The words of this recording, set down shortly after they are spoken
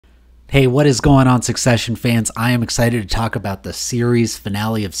Hey, what is going on, Succession fans? I am excited to talk about the series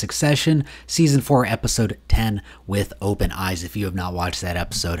finale of Succession, Season 4, Episode 10, With Open Eyes. If you have not watched that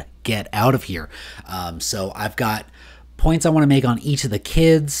episode, get out of here. So I've got points I want to make on each of the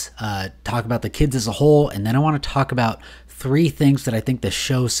kids, talk about the kids as a whole, and then I want to talk about three things that I think the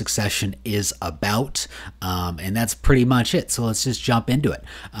show Succession is about, and that's pretty much it. So let's just jump into it.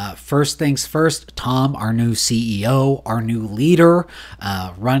 First things first, Tom, our new CEO, our new leader,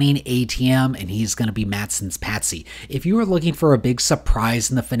 running ATM, and he's going to be Matsson's Patsy. If you were looking for a big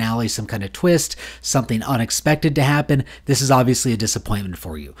surprise in the finale, some kind of twist, something unexpected to happen, this is obviously a disappointment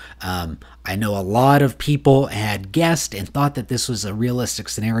for you. I know a lot of people had guessed and thought that this was a realistic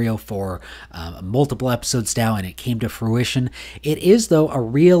scenario for multiple episodes now, and it came to fruition. It is, though, a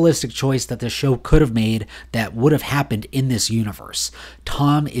realistic choice that the show could have made that would have happened in this universe.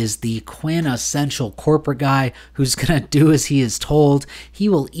 Tom is the quintessential corporate guy who's going to do as he is told. He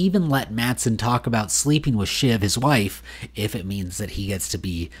will even let Matsson talk about sleeping with Shiv, his wife, if it means that he gets to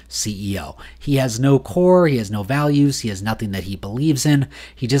be CEO. He has no core, he has no values, he has nothing that he believes in.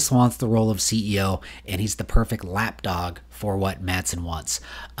 He just wants the role of CEO, and he's the perfect lapdog for what Matsson wants.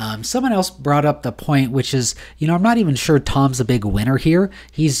 Someone else brought up the point, which is, I'm not even sure Tom's a big winner here.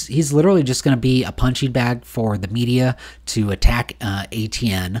 He's literally just going to be a punching bag for the media to attack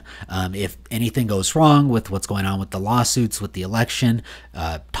ATN. If anything goes wrong with what's going on with the lawsuits, with the election,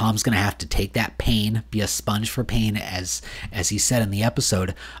 Tom's going to have to take that pain, be a sponge for pain, as he said in the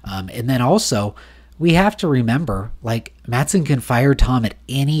episode. And then also, we have to remember, Matsson can fire Tom at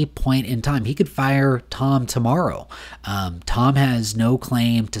any point in time. He could fire Tom tomorrow. Tom has no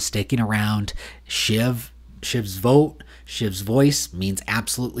claim to sticking around. Shiv's voice means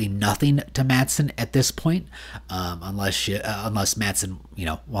absolutely nothing to Matsson at this point, unless Matsson,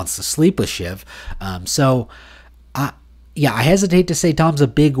 wants to sleep with Shiv. Yeah, I hesitate to say Tom's a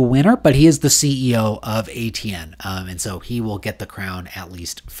big winner, but he is the CEO of ATN, and so he will get the crown, at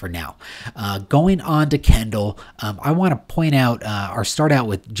least for now. Going on to Kendall, I want to point out, or start out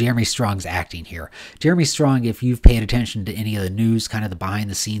with Jeremy Strong's acting here. Jeremy Strong, if you've paid attention to any of the news, kind of the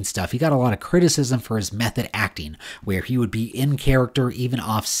behind-the-scenes stuff, he got a lot of criticism for his method acting, where he would be in character, even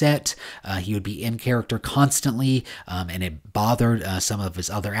offset. He would be in character constantly, and it bothered some of his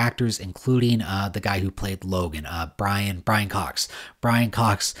other actors, including the guy who played Logan, Brian Cox. Brian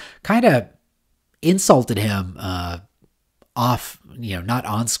Cox kind of insulted him off, not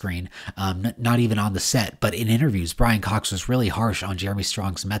on screen, not even on the set, but in interviews. Brian Cox was really harsh on Jeremy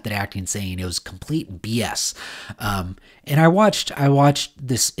Strong's method acting, saying it was complete BS. And I watched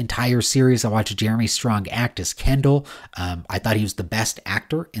this entire series. I watched Jeremy Strong act as Kendall. I thought he was the best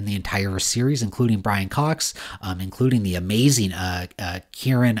actor in the entire series, including Brian Cox, including the amazing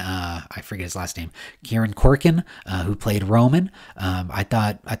Kieran, I forget his last name, Kieran Corkin, who played Roman. I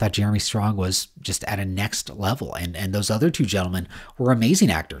thought Jeremy Strong was just at a next level, and those other two gentlemen were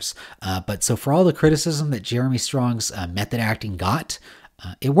amazing actors. But so for all the criticism that Jeremy Strong's method acting got,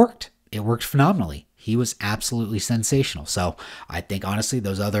 it worked. It worked phenomenally. He was absolutely sensational. So I think, honestly,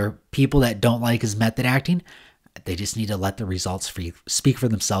 those other people that don't like his method acting, they just need to let the results speak for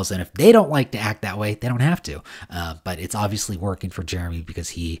themselves. And if they don't like to act that way, they don't have to. But it's obviously working for Jeremy because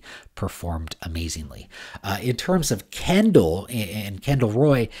he performed amazingly. In terms of Kendall and Kendall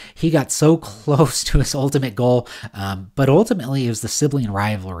Roy, he got so close to his ultimate goal. But ultimately, it was the sibling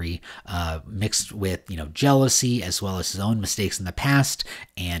rivalry mixed with, jealousy, as well as his own mistakes in the past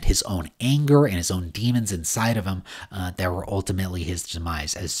and his own anger and his own demons inside of him that were ultimately his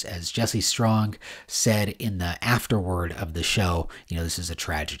demise. As Jesse Armstrong said in the afterword of the show, this is a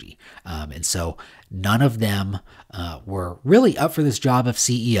tragedy. And so none of them were really up for this job of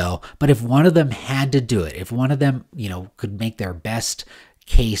CEO, but if one of them had to do it, if one of them, could make their best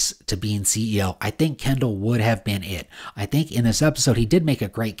case to being CEO, I think Kendall would have been it. I think in this episode, he did make a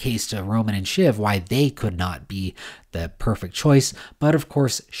great case to Roman and Shiv why they could not be the perfect choice. But of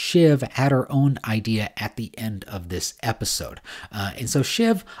course, Shiv had her own idea at the end of this episode. And so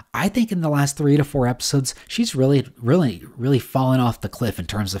Shiv, I think in the last 3 to 4 episodes, she's really fallen off the cliff in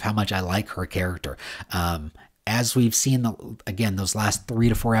terms of how much I like her character. As we've seen, again, those last 3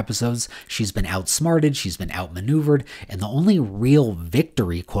 to 4 episodes, she's been outsmarted, she's been outmaneuvered, and the only real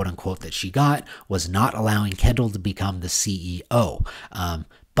victory, quote unquote, that she got was not allowing Kendall to become the CEO.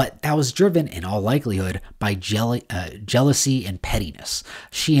 But that was driven, in all likelihood, by jealousy and pettiness.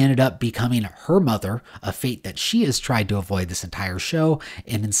 She ended up becoming her mother, a fate that she has tried to avoid this entire show.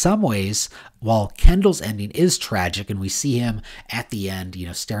 And in some ways, while Kendall's ending is tragic, and we see him at the end,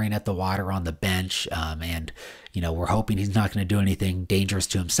 staring at the water on the bench, and we're hoping he's not going to do anything dangerous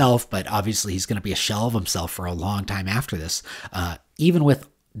to himself, but obviously he's going to be a shell of himself for a long time after this. Even with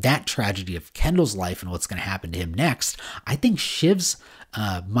that tragedy of Kendall's life and what's going to happen to him next, I think Shiv's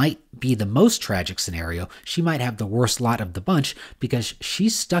might be the most tragic scenario. She might have the worst lot of the bunch because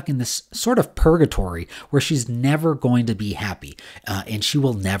she's stuck in this sort of purgatory where she's never going to be happy, and she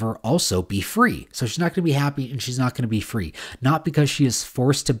will never also be free. So she's not going to be happy and she's not going to be free. Not because she is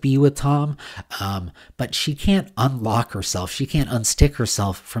forced to be with Tom, but she can't unlock herself. She can't unstick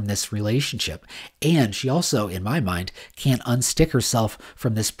herself from this relationship. And she also, in my mind, can't unstick herself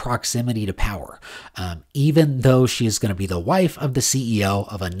from this proximity to power. Even though she is going to be the wife of the CEO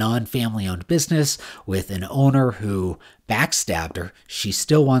of a non-family owned business with an owner who backstabbed her, she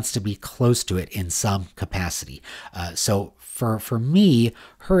still wants to be close to it in some capacity. So for me,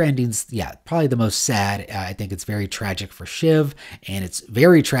 her ending's, probably the most sad. I think it's very tragic for Shiv, and it's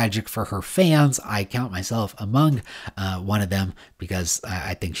very tragic for her fans. I count myself among one of them because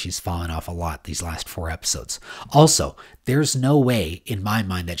I think she's fallen off a lot these last 4 episodes. Also, there's no way in my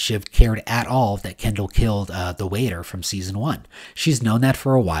mind that Shiv cared at all that Kendall killed the waiter from season 1. She's known that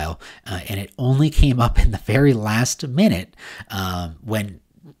for a while, and it only came up in the very last minute when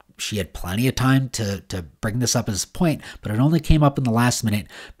she had plenty of time to bring this up as a point, but it only came up in the last minute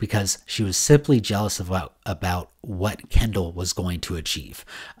because she was simply jealous about what Kendall was going to achieve,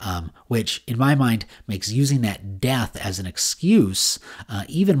 which in my mind makes using that death as an excuse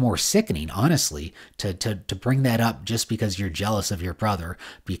even more sickening, honestly, to bring that up just because you're jealous of your brother,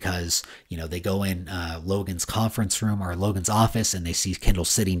 because, they go in Logan's conference room or Logan's office and they see Kendall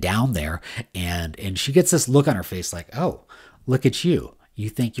sitting down there, and she gets this look on her face like, oh, look at you. You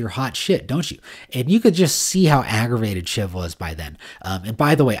think you're hot shit, don't you? And you could just see how aggravated Shiv was by then. And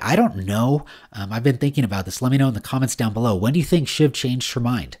by the way, I don't know. I've been thinking about this. Let me know in the comments down below. When do you think Shiv changed her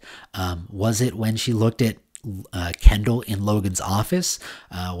mind? Was it when she looked at Kendall in Logan's office?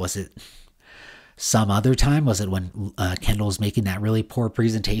 Was it some other time? Was it when Kendall was making that really poor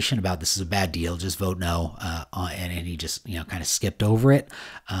presentation about this is a bad deal, just vote no, and he just kind of skipped over it?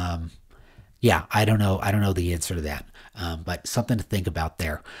 I don't know. I don't know the answer to that. But something to think about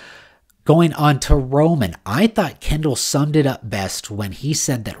there. Going on to Roman, I thought Kendall summed it up best when he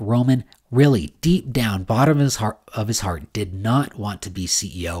said that Roman really, deep down, bottom of his heart, did not want to be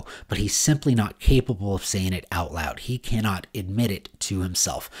CEO, but he's simply not capable of saying it out loud. He cannot admit it to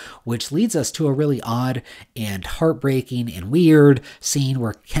himself, which leads us to a really odd and heartbreaking and weird scene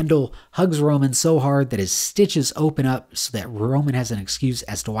where Kendall hugs Roman so hard that his stitches open up so that Roman has an excuse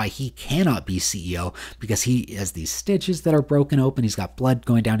as to why he cannot be CEO, because he has these stitches that are broken open. He's got blood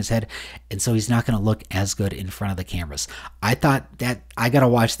going down his head, and so he's not going to look as good in front of the cameras. I thought that I got to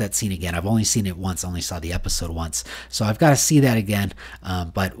watch that scene again. I've only seen it once, only saw the episode once, so I've got to see that again.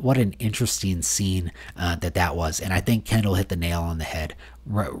 But what an interesting scene that was, and I think Kendall hit the nail on the head.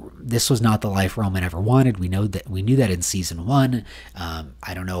 This was not the life Roman ever wanted. We knew that in season 1.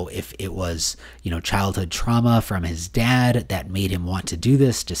 I don't know if it was childhood trauma from his dad that made him want to do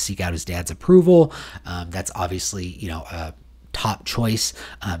this, to seek out his dad's approval. That's obviously a top choice.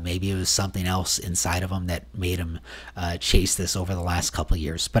 Maybe it was something else inside of him that made him chase this over the last couple of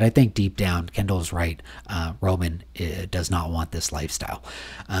years. But I think deep down, Kendall's right. Roman does not want this lifestyle.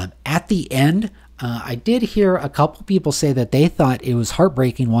 At the end, I did hear a couple people say that they thought it was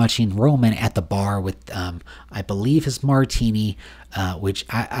heartbreaking watching Roman at the bar with, I believe, his martini, which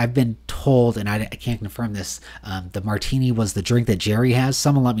I've been told, and I can't confirm this, the martini was the drink that Jerry has.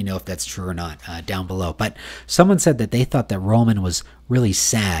 Someone let me know if that's true or not down below. But someone said that they thought that Roman was really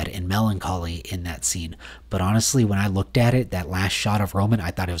sad and melancholy in that scene. But honestly, when I looked at it, that last shot of Roman,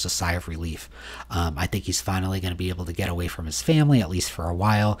 I thought it was a sigh of relief. I think he's finally going to be able to get away from his family, at least for a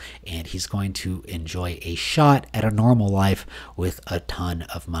while, and he's going to enjoy a shot at a normal life with a ton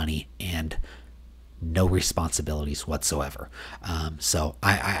of money and no responsibilities whatsoever. So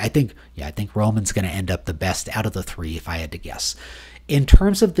I think Roman's going to end up the best out of the 3 if I had to guess. In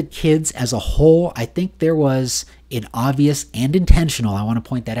terms of the kids as a whole, I think there was an obvious and intentional, I want to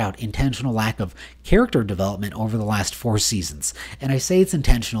point that out, intentional lack of character development over the last 4 seasons. And I say it's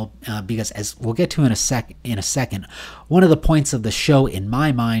intentional because, as we'll get to in a second, one of the points of the show in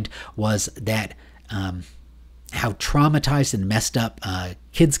my mind was that how traumatized and messed up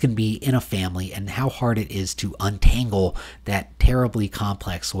kids can be in a family, and how hard it is to untangle that terribly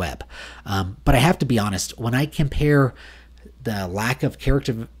complex web. But I have to be honest, when I compare the lack of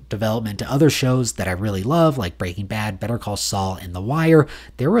character development to other shows that I really love, like Breaking Bad, Better Call Saul, and The Wire,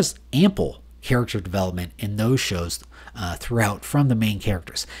 there was ample character development in those shows throughout from the main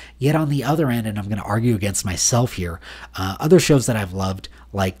characters. Yet on the other end, and I'm going to argue against myself here, other shows that I've loved,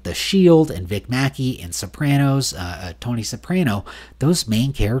 like The Shield and Vic Mackey and Sopranos, Tony Soprano, those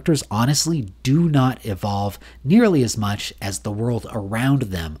main characters honestly do not evolve nearly as much as the world around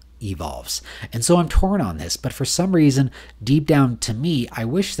them evolves. And so I'm torn on this, but for some reason, deep down to me, I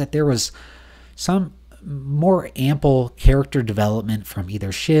wish that there was some more ample character development from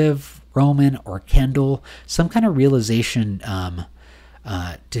either Shiv, Roman, or Kendall, some kind of realization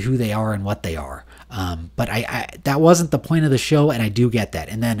to who they are and what they are. But I that wasn't the point of the show, and I do get that.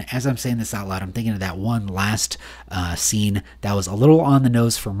 And then as I'm saying this out loud, I'm thinking of that one last scene that was a little on the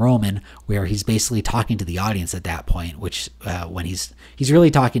nose from Roman, where he's basically talking to the audience at that point, which when he's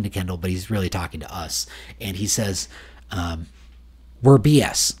really talking to Kendall, but he's really talking to us. And he says, we're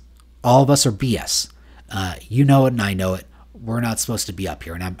BS. All of us are BS. You know it and I know it. We're not supposed to be up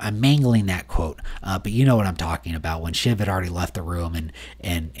here. And I'm mangling that quote, but you know what I'm talking about, when Shiv had already left the room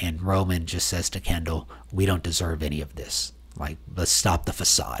and Roman just says to Kendall, we don't deserve any of this. Like, let's stop the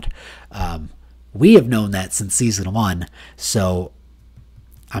facade. We have known that since season 1. So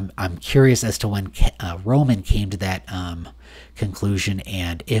I'm curious as to when Roman came to that conclusion,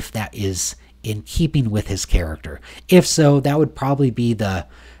 and if that is in keeping with his character. If so, that would probably be the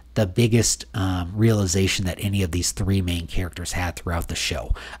biggest realization that any of these 3 main characters had throughout the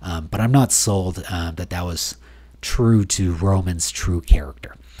show. But I'm not sold that was true to Roman's true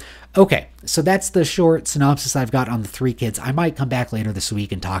character. Okay, so that's the short synopsis I've got on the 3 kids. I might come back later this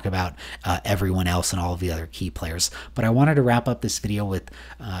week and talk about everyone else and all of the other key players. But I wanted to wrap up this video with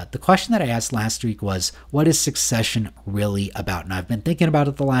the question that I asked last week was, what is Succession really about? And I've been thinking about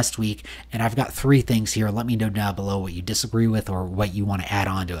it the last week, and I've got 3 things here. Let me know down below what you disagree with or what you want to add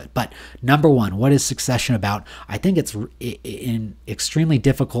on to it. But number 1, what is Succession about? I think it's extremely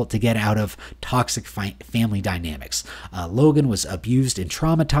difficult to get out of toxic family dynamics. Logan was abused and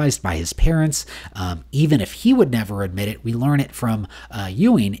traumatized by his parents. Even if he would never admit it, we learn it from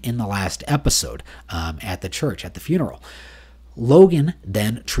Ewing in the last episode at the church, at the funeral. Logan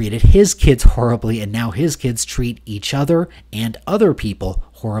then treated his kids horribly, and now his kids treat each other and other people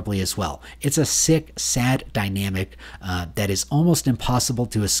horribly as well. It's a sick, sad dynamic that is almost impossible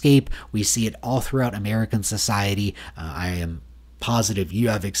to escape. We see it all throughout American society. I am positive you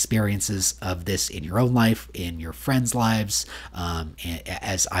have experiences of this in your own life, in your friends' lives,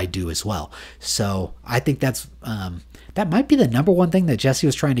 as I do as well. So I think that's that might be the number 1 thing that Jesse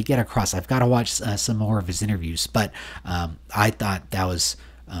was trying to get across. I've got to watch some more of his interviews, but I thought that was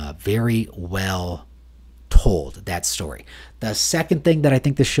very well told, that story. The second thing that I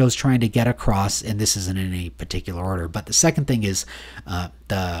think the show's trying to get across, and this isn't in any particular order, but the second thing is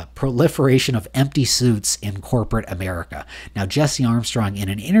the proliferation of empty suits in corporate America. Now, Jesse Armstrong in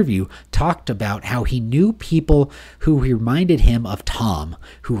an interview talked about how he knew people who reminded him of Tom,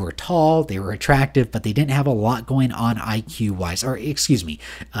 who were tall, they were attractive, but they didn't have a lot going on IQ-wise, or excuse me,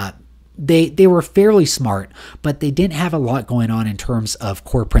 they were fairly smart, but they didn't have a lot going on in terms of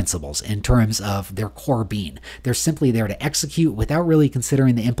core principles, in terms of their core being. They're simply there to execute without really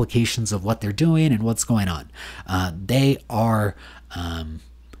considering the implications of what they're doing and what's going on. They are,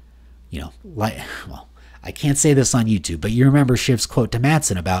 well, I can't say this on YouTube, but you remember Shiv's quote to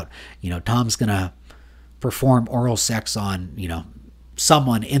Mattson about, Tom's going to perform oral sex on,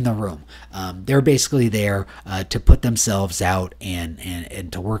 someone in the room. They're basically there to put themselves out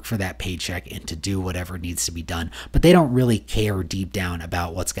and to work for that paycheck and to do whatever needs to be done, but they don't really care deep down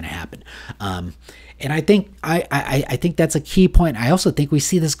about what's going to happen. And I think I think that's a key point. I also think we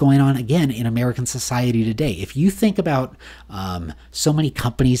see this going on again in American society today. If you think about so many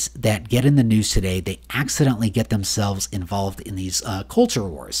companies that get in the news today, they accidentally get themselves involved in these culture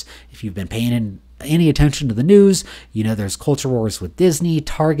wars. If you've been paying any attention to the news, there's culture wars with Disney,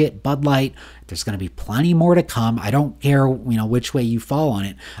 Target, Bud Light. There's going to be plenty more to come. I don't care, which way you fall on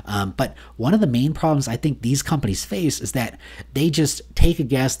it. But one of the main problems I think these companies face is that they just take a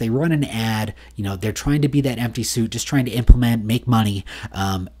guess, they run an ad, they're trying to be that empty suit, just trying to implement, make money.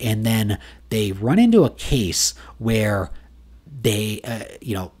 And then they run into a case where they,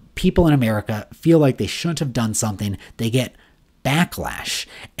 people in America feel like they shouldn't have done something. They get backlash.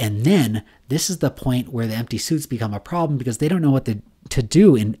 And then this is the point where the empty suits become a problem because they don't know what to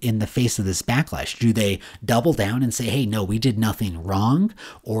do in the face of this backlash. Do they double down and say, hey, no, we did nothing wrong?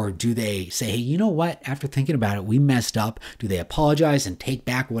 Or do they say, hey, you know what? After thinking about it, we messed up. Do they apologize and take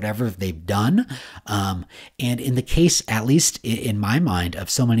back whatever they've done? And in the case, at least in my mind, of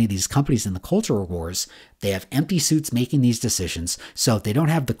so many of these companies in the culture wars, They have empty suits making these decisions. So they don't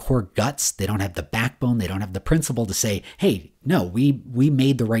have the core guts. They don't have the backbone. They don't have the principle to say, hey, no, we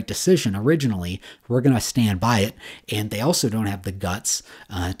made the right decision originally. We're going to stand by it. And they also don't have the guts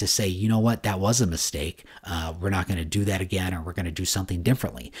to say, you know what, that was a mistake. We're not going to do that again, or we're going to do something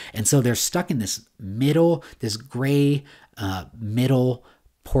differently. And so they're stuck in this middle, this gray middle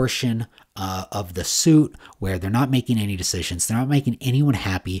portion of the suit where they're not making any decisions. They're not making anyone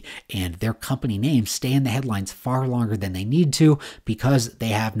happy, and their company names stay in the headlines far longer than they need to because they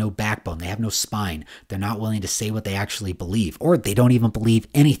have no backbone. They have no spine. They're not willing to say what they actually believe, or they don't even believe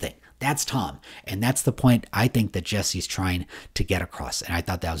anything. That's Tom. And that's the point I think that Jesse's trying to get across. And I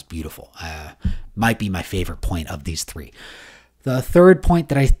thought that was beautiful. Might be my favorite point of these three. The third point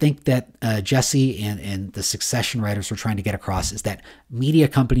that I think that Jesse and the Succession writers were trying to get across is that media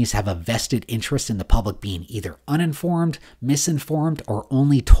companies have a vested interest in the public being either uninformed, misinformed, or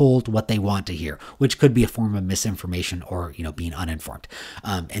only told what they want to hear, which could be a form of misinformation or, being uninformed.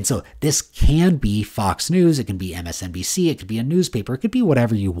 And so this can be Fox News, it can be MSNBC, it could be a newspaper, it could be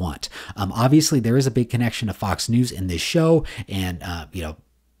whatever you want. Obviously, there is a big connection to Fox News in this show, and,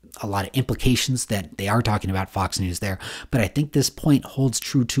 a lot of implications that they are talking about Fox News there, but I think this point holds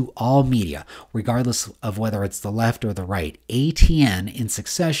true to all media, regardless of whether it's the left or the right. ATN in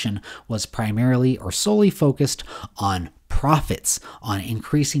Succession was primarily or solely focused on profits, on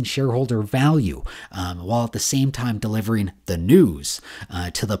increasing shareholder value, while at the same time delivering the news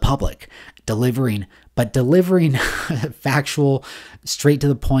to the public, delivering factual, straight to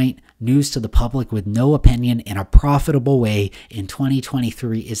the point news to the public with no opinion in a profitable way in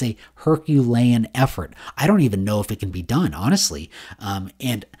 2023 is a Herculean effort. I don't even know if it can be done, honestly.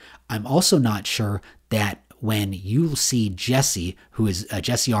 And I'm also not sure that when you see Jesse, who is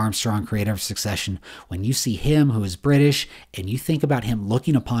Jesse Armstrong, creator of Succession, when you see him, who is British, and you think about him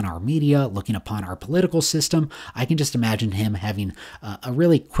looking upon our media, looking upon our political system, I can just imagine him having a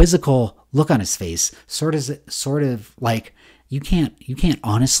really quizzical look on his face, sort of like, you can't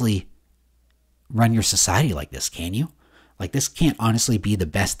honestly run your society like this, can you? Like, this can't honestly be the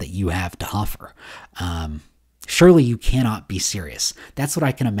best that you have to offer. Surely you cannot be serious. That's what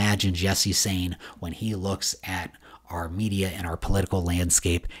I can imagine Jesse saying when he looks at our media and our political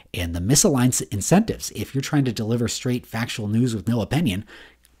landscape and the misaligned incentives. If you're trying to deliver straight factual news with no opinion,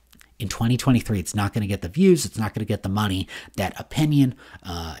 in 2023, it's not going to get the views, it's not going to get the money that opinion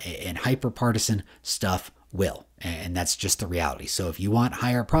and hyper-partisan stuff will. And that's just the reality. So if you want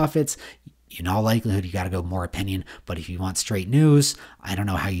higher profits, in all likelihood, you got to go more opinion. But if you want straight news, I don't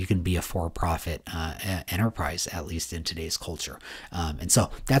know how you can be a for-profit enterprise, at least in today's culture. And so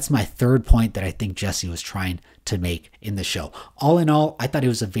that's my third point that I think Jesse was trying to make in the show. All in all, I thought it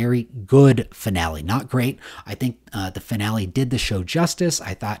was a very good finale. Not great. I think the finale did the show justice.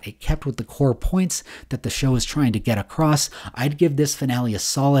 I thought it kept with the core points that the show is trying to get across. I'd give this finale a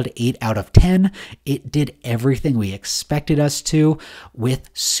solid 8 out of 10. It did everything we expected us to, with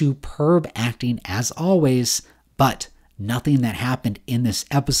superb acting as always, but nothing that happened in this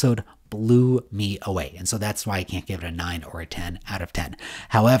episode blew me away. And so that's why I can't give it a 9 or a 10 out of 10.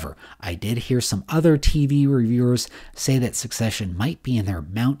 However, I did hear some other TV reviewers say that Succession might be in their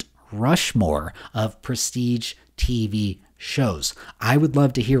Mount Rushmore of prestige TV shows. I would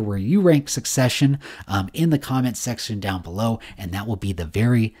love to hear where you rank Succession in the comment section down below, and that will be the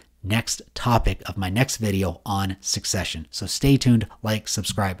very next topic of my next video on Succession. So stay tuned, like,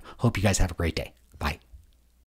 subscribe. Hope you guys have a great day.